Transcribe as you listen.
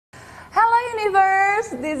Hello Universe,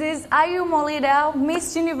 this is Ayu Maulida,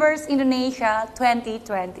 Miss Universe Indonesia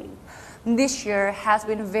 2020. This year has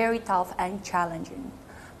been very tough and challenging.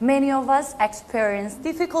 Many of us experience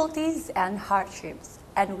difficulties and hardships,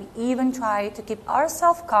 and we even try to keep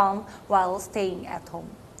ourselves calm while staying at home.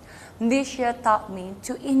 This year taught me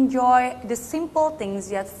to enjoy the simple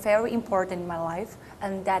things yet very important in my life,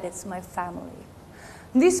 and that is my family.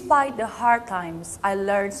 Despite the hard times, I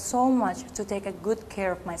learned so much to take a good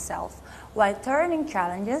care of myself while turning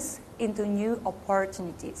challenges into new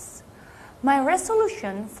opportunities. My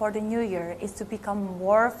resolution for the new year is to become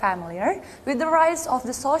more familiar with the rise of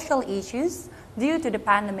the social issues due to the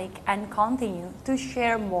pandemic and continue to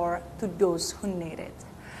share more to those who need it,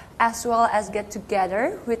 as well as get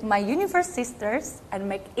together with my universe sisters and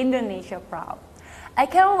make Indonesia proud. I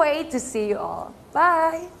can't wait to see you all.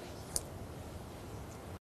 Bye!